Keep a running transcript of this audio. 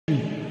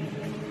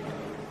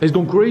It's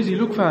gone crazy,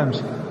 look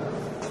fams.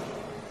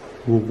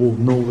 Whoa, whoa,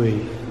 no way.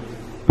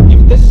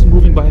 Even this is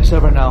moving by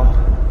itself right now.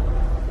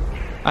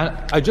 And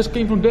I just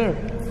came from there.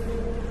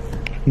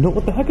 No,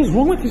 what the heck is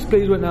wrong with this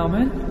place right now,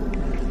 man?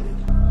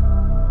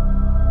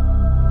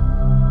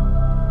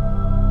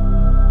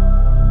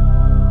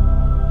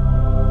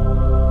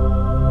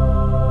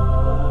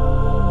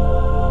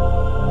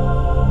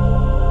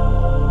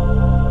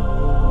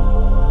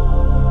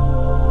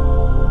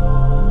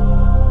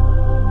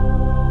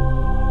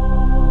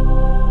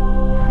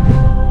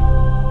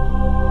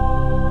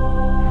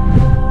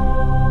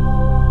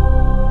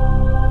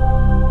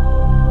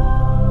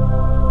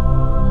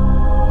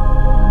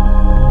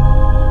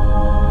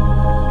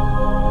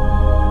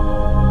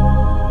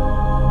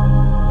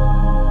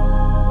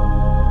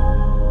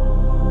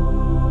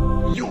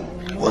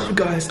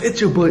 Guys, it's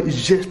your boy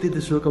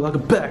Jefstetics World Rodrigo.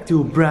 Welcome back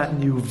to a brand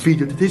new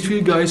video. Today's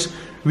video, guys,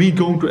 we're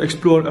going to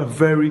explore a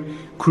very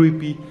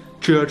creepy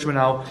church right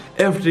now.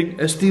 Everything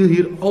is still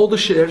here, all the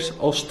chairs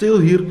are still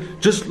here,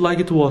 just like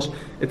it was.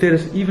 There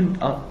is even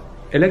an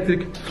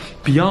electric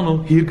piano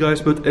here,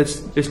 guys, but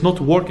it's not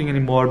working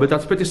anymore. But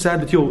that's pretty sad,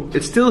 but yo,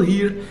 it's still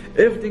here.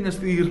 Everything is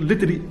still here,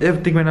 literally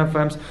everything right now,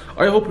 fams.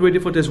 I hope you're ready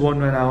for this one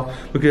right now,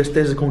 because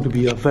this is going to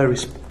be a very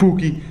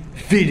spooky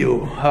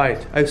video.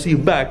 Alright, I'll see you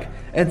back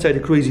inside the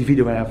crazy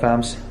video right now,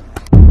 fams.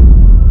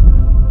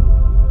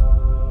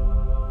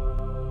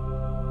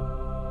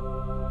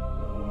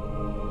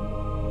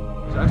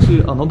 There's actually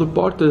another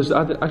part, there's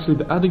actually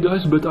the attic,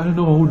 guys, but I don't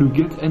know how to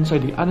get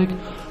inside the attic.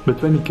 But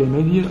when we came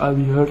in here,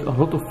 we heard a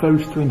lot of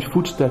very strange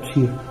footsteps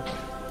here.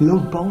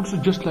 Loud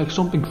bounces, just like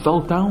something fell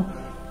down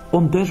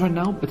on this right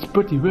now. It's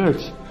pretty weird.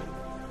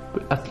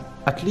 But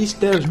at least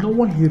there's no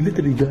one here,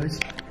 literally, guys.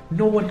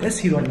 No one is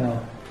here right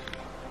now.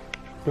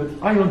 But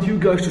I want you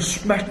guys to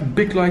smash the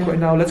big like right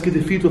now. Let's get the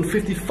video to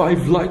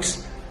 55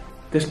 likes.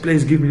 This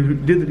place gives me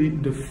literally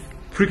the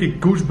freaking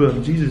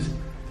goosebumps, Jesus.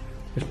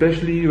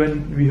 Especially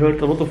when we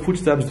heard a lot of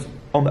footsteps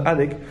on the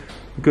attic.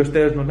 Because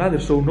there's no ladder,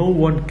 so no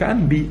one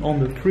can be on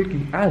the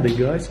freaking attic,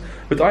 guys.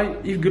 But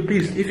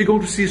please, if you're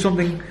going to see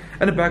something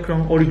in the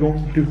background or you're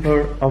going to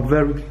hear a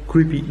very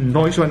creepy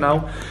noise right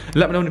now,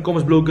 let me know in the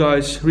comments below,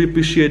 guys. Really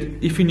appreciate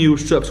it. If you're new,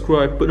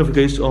 subscribe, put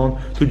notifications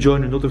on to join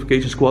the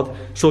notification squad,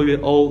 so you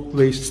will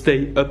always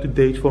stay up to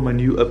date for my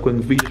new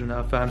upcoming videos right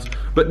now, fans.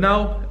 But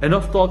now,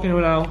 enough talking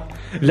right now.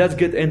 Let's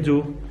get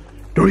into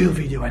the real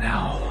video right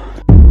now.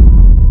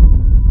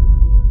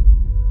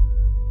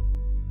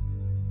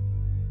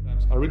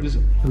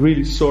 I'm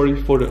really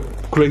sorry for the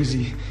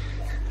crazy,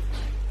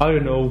 I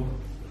don't know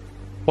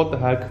what the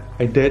heck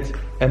I did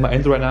in my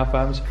intro right now,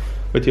 fams.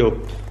 But yo,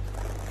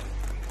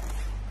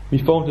 we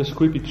found this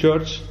creepy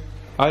church.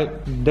 I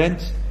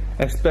didn't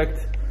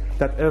expect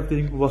that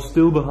everything was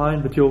still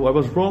behind, but yo, I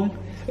was wrong.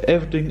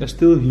 Everything is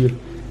still here.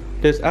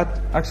 There's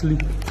actually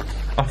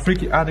a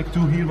freaky attic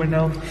too here right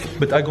now,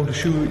 but I'm going to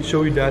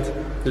show you that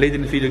later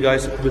in the video,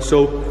 guys. But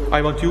so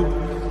I want you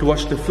to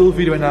watch the full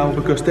video right now,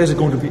 because this is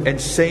going to be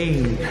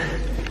insane.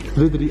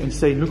 Literally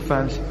insane. Look,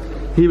 fans,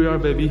 here we are,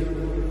 baby.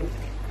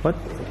 What?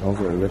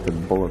 Also a little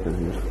bullet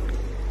in here.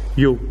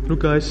 Yo,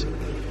 look, guys,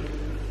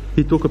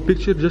 he took a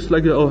picture just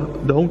like the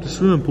haunted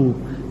swimming pool.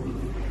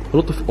 A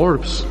lot of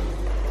orbs,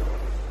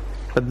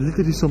 but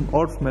literally some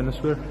orbs, man, I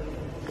swear.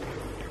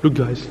 Look,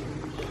 guys,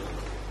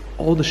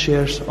 all the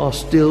chairs are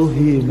still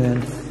here, man.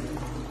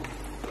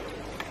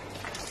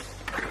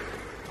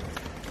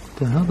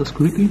 The hell, that's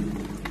creepy.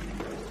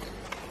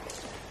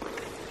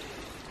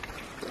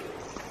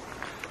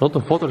 A lot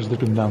of water is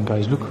dripping down,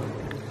 guys, look.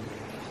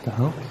 What the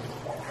hell?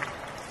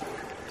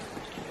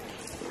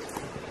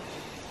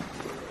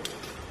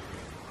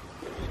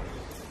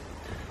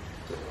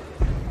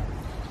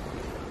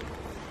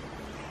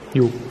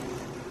 Yo.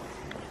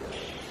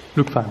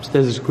 Look, fams,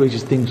 this is the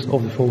craziest things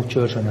of the whole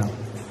church right now.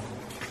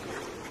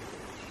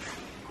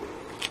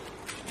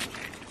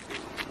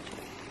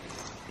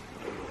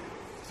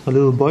 A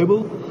little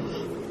Bible.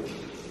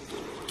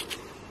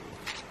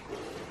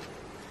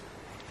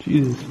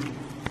 Jesus.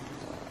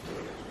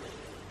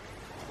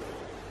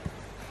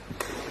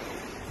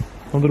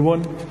 Another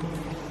one.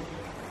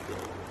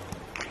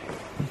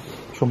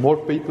 Some more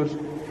papers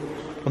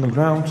on the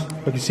ground.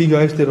 Like you see,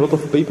 guys, there are a lot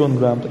of paper on the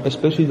ground,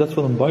 especially that's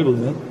from the Bible,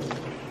 man.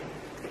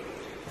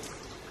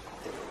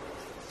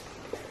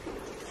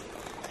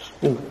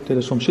 Oh, there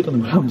is some shit on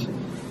the ground.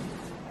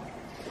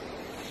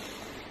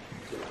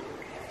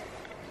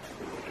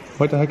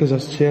 What the heck is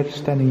that chair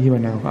standing here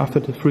right now,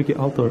 after the freaky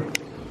altar?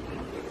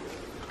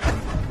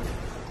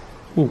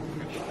 Oh.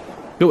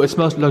 Yo, it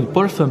smells like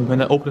perfume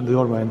when I open the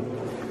door, man.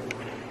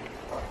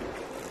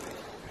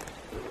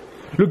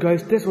 Look,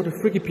 guys, this was the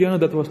freaky piano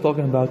that I was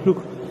talking about.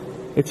 Look,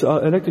 it's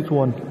an electric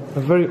one,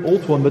 a very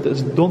old one, but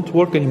it don't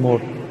work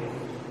anymore.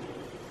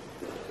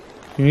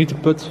 You need to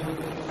put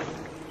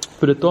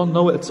it on.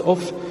 Now it's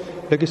off.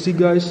 Like you see,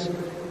 guys,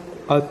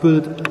 I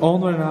put it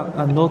on right now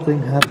and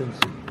nothing happens.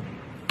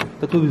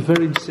 That will be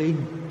very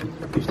insane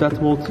if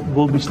that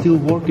will be still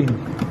working.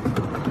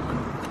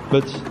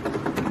 But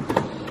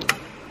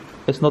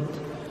it's not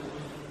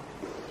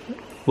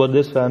what it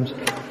is, fams.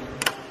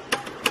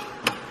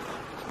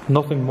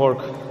 nothing more.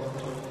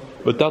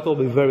 But that will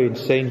be very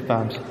insane,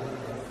 fams.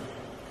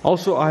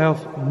 Also, I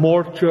have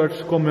more church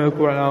coming up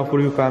right now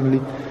for you,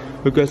 family,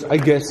 because I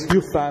guess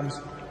you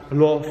fams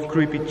love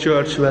creepy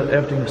church where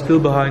everything is still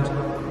behind.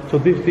 So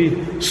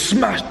definitely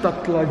smash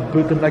that like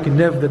button like you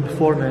never did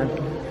before, man.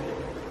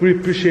 Really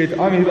appreciate it.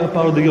 I'm here at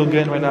Patron Today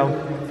again right now,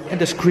 and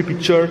this creepy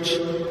church,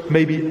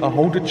 maybe a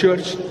haunted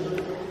church.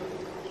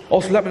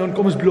 Also, let me know in the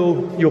comments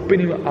below your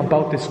opinion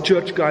about this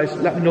church, guys.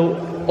 Let me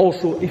know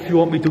also if you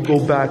want me to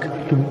go back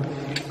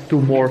to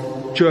more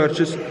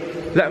churches.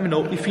 Let me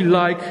know if you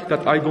like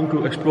that I'm going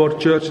to explore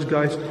churches,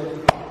 guys.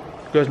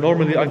 Because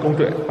normally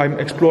I'm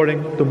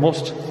exploring the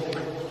most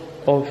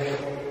of,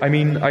 I'm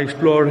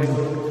exploring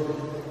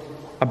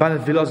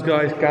abandoned villas,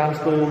 guys,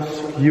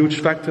 castles,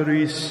 huge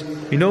factories,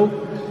 you know,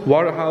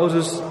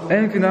 warehouses,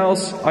 anything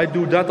else. I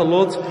do that a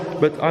lot,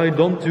 but I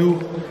don't do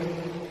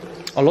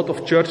a lot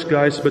of church,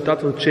 guys, but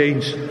that will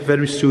change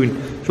very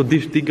soon. So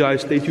this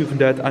guys, stay tuned for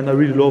that, and I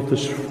really love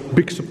this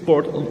big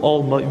support on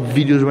all my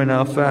videos right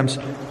now, fams.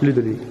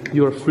 Literally,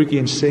 you're freaking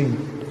insane.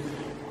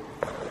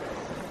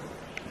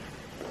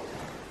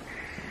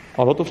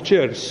 A lot of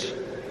chairs.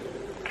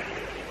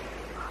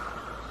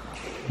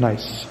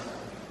 Nice.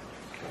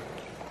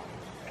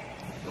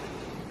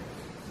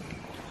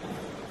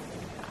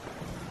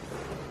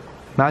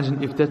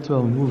 Imagine if that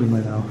were moving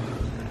right now.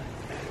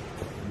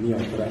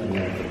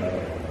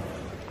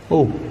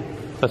 Oh,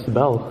 that's the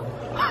bell.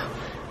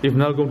 If I'm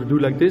now going to do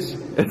like this,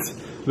 it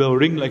will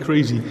ring like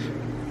crazy.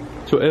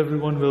 So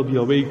everyone will be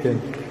awake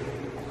then.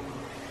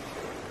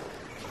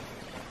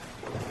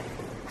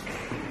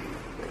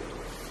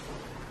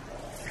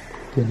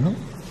 You know?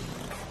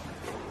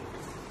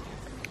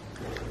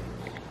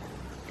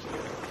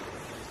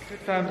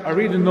 I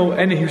really don't know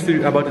any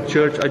history about the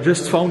church. I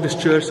just found this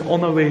church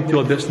on our way to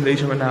our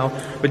destination right now.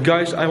 But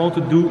guys, I want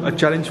to do a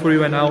challenge for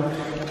you right now.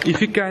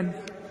 If you can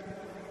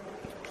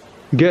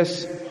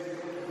guess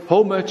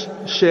how much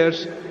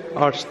shares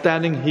are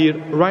standing here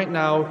right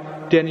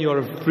now, then you are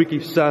a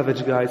freaky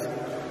savage, guys.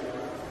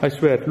 I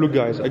swear. Look,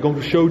 guys, I'm going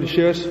to show the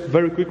shares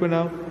very quick right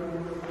now,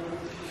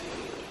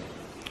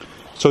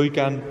 so you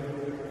can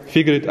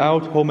figure it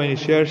out how many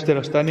shares there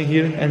are standing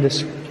here in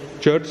this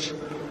church.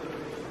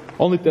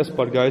 Only this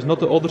part, guys, not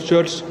the other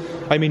church.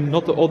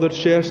 Not the other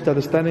shares that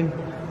are standing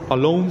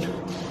alone,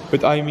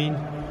 but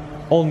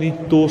only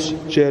those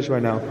shares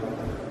right now.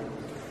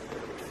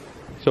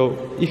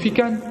 So if you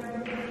can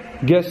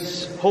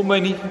guess how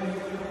many,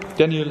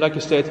 then you, like I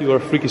said, you are a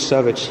freaky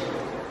savage.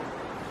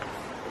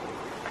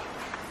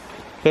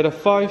 There are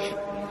 5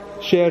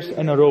 shares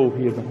in a row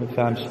here, my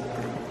fams.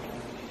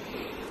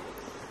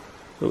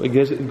 So I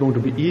guess it's going to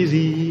be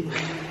easy.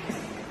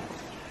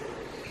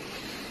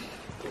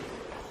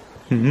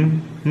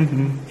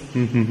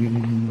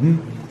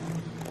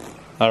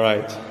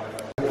 Alright,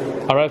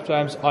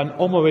 fams, I'm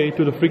on my way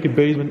to the freaking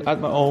basement at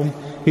my home.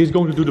 He's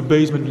going to do the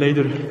basement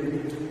later.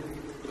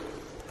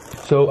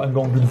 So I'm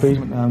going to the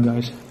basement now,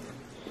 guys.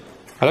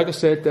 And like I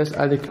said, this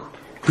attic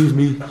gives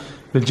me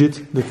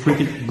legit the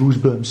freaking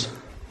goosebumps.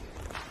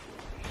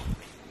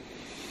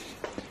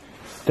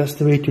 That's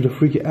the way to the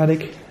freaking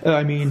attic.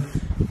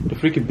 The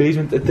freaking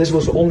basement. This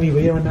was the only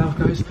way right now,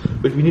 guys.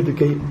 But we need to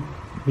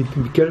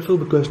be careful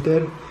because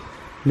they're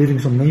living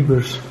some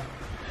neighbors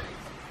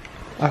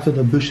after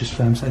the bushes,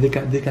 fams, and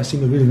they can see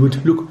me really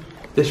good. Look,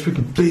 this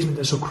freaking basement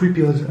is so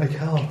creepy like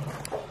hell.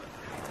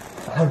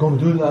 I'm going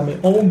to do that on my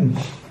own.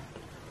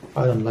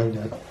 I don't like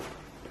that.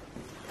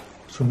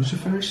 So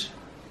lucifers.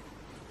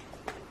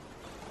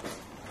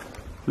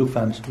 Look,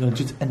 fams, we're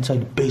just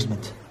inside the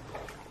basement.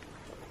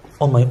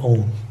 On my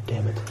own,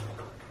 damn it.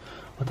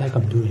 What the heck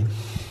I'm doing?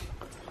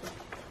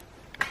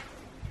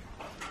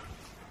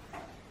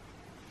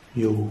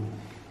 Yo.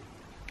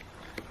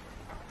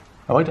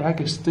 Why the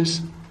heck is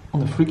this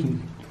on the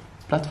freaking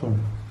platform?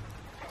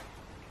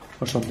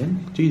 Or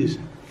something? Jesus.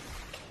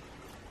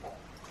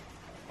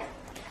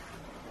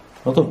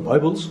 A lot of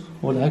Bibles?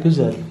 What the heck is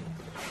that?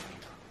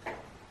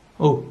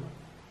 Oh.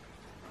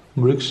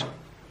 Bricks.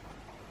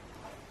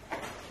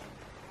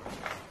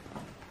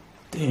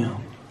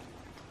 Damn.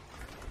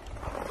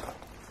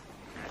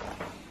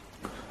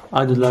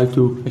 I would like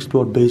to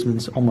explore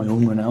basements on my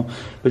own right now.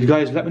 But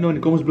guys, let me know in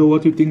the comments below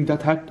what you think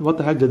what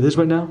the heck that is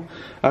right now.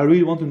 I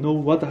really want to know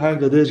what the heck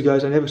that is,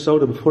 guys. I never saw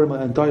that before in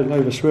my entire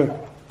life, I swear.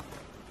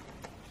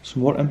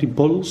 Some more empty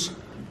bottles.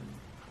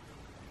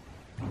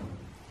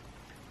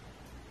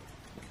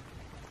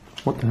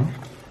 What the hell?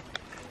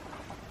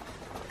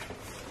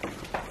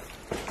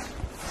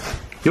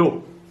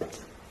 Yo!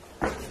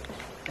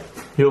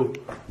 Yo!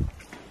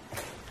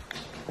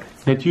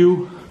 Did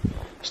you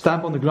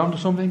stamp on the ground or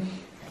something?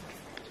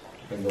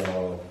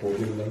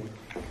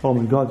 Oh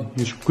my god,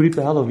 you creep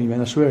the hell out of me,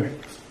 man, I swear.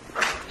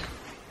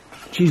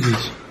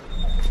 Jesus.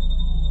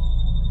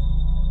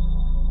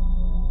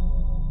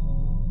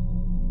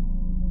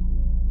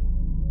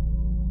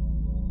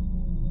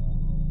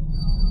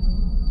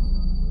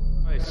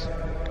 Guys,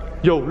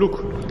 yo,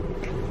 look.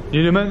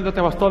 You remember that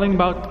I was talking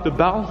about the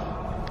bell?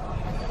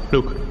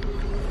 Look.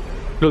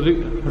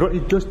 Rodney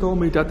just told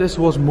me that this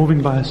was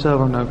moving by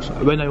itself right now. So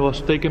when I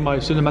was taking my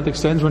cinematic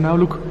stance right now,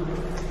 look.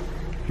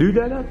 Do you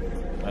get that?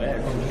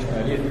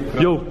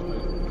 Yo,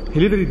 he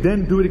literally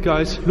didn't do it,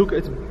 guys. Look,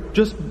 it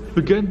just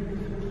began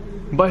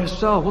by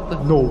itself. What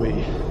the? No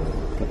way.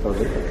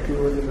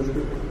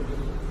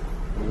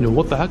 Yo,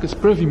 what the heck? It's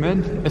privy,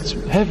 man. It's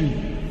heavy.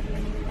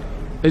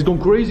 It's gone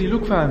crazy.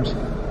 Look, fams.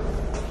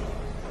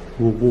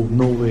 Whoa, whoa,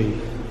 no way.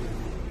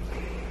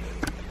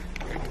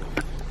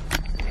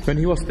 When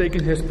he was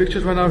taking his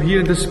pictures right now here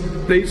in this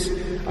place,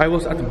 I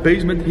was at the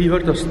basement. He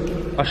heard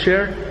a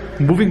chair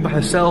moving by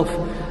itself,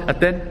 and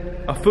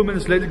then a few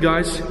minutes later,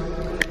 guys,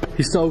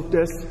 he saw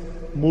this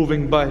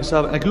moving by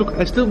itself. And look,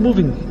 it's still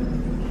moving.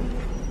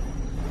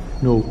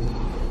 No.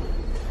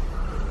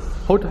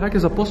 How the heck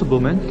is that possible,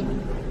 man?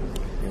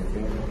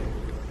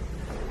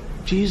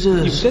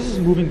 Jesus. If this is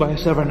moving by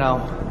itself right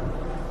now,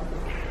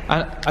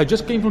 and I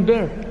just came from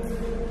there.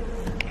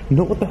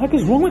 No, what the heck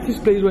is wrong with this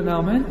place right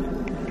now, man?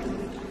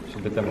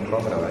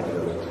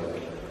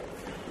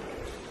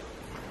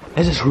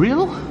 Is this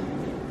real?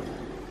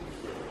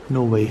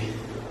 No way.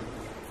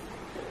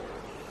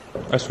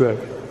 I swear.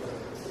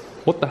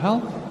 What the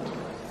hell?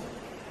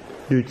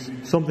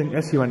 Dude, something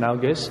is here right now,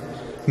 guys.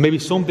 Maybe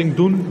something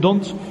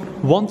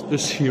don't want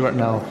us here right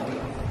now.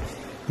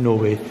 No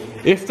way.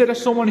 If there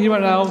is someone here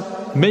right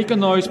now, make a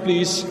noise,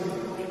 please.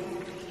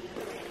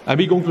 And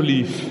we're going to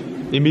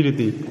leave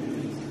immediately.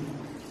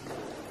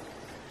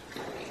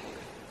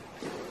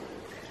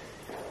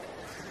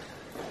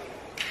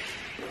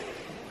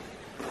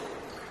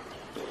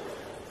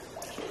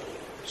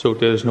 So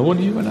there's no one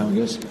here right now, I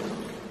guess.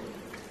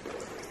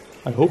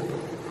 I hope.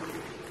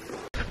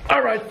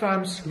 Alright,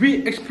 fams,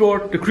 we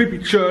explored the creepy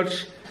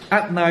church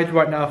at night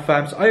right now,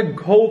 fams. I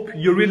hope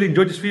you really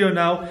enjoyed this video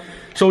now.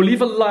 So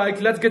leave a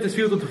like, let's get this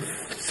video to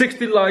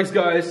 60 likes,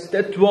 guys.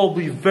 That will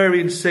be very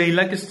insane.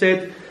 Like I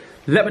said,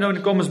 let me know in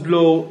the comments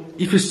below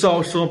if you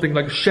saw something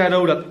like a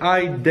shadow that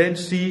I didn't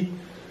see.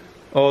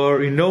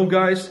 Or, you know,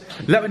 guys,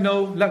 let me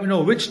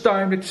know which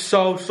time that you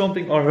saw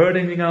something or heard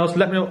anything else.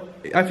 Let me know.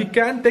 If you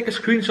can, take a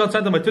screenshot,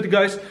 send it on my Twitter,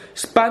 guys.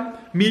 Spam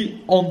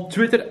me on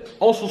Twitter.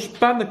 Also,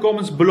 spam the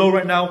comments below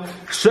right now.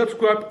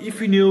 Subscribe if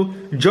you're new.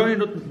 Join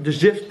the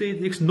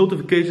Jefstetics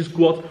notification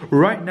squad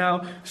right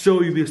now,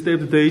 so you will stay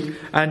up to date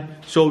and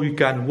so you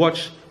can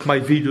watch my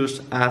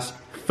videos as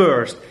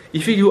first.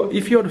 If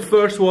you're the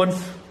first one,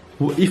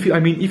 if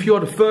you are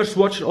the first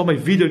watcher of my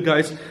video,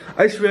 guys,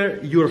 I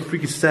swear you're a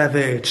freaking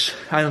savage.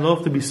 I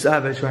love to be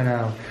savage right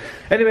now.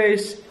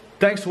 Anyways,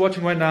 thanks for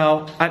watching right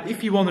now. And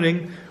if you're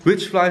wondering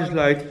which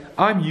flashlight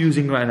I'm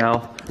using right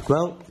now,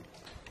 well,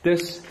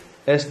 this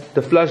is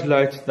the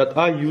flashlight that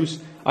I use.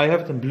 I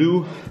have it in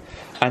blue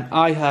and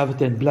I have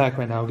it in black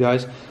right now,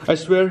 guys. I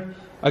swear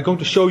I'm going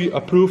to show you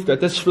a proof that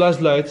this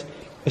flashlight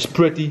is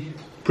pretty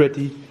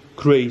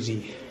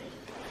crazy.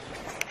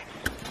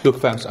 Look,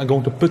 fans, I'm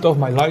going to put off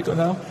my light right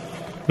now.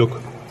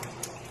 Look,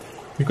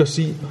 you can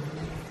see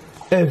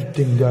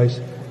everything, guys.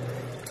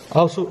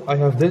 Also, I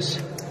have this.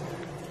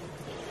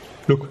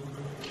 Look.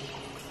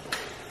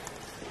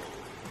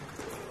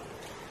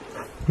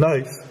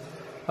 Nice.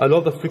 I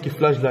love the freaky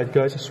flashlight,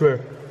 guys, I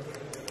swear.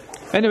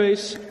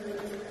 Anyways,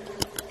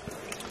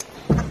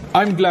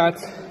 I'm glad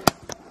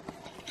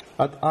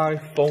that I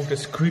found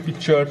this creepy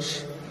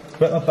church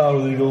with my Patron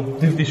Rodrigo.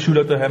 Give this shoot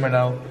out to him right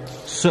now.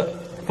 So,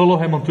 follow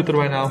him on Twitter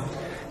right now.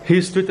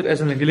 His Twitter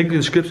is in the link in the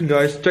description,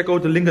 guys. Check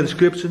out the link in the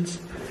descriptions.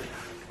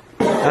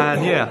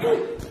 And yeah,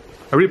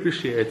 I really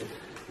appreciate it.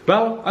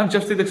 Well, I'm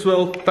Jefstetics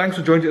World. Thanks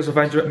for joining this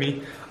adventure with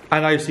me.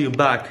 And I'll see you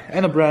back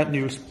in a brand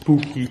new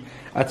spooky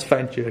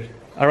adventure.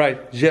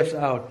 Alright, Jeff's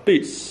out.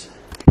 Peace.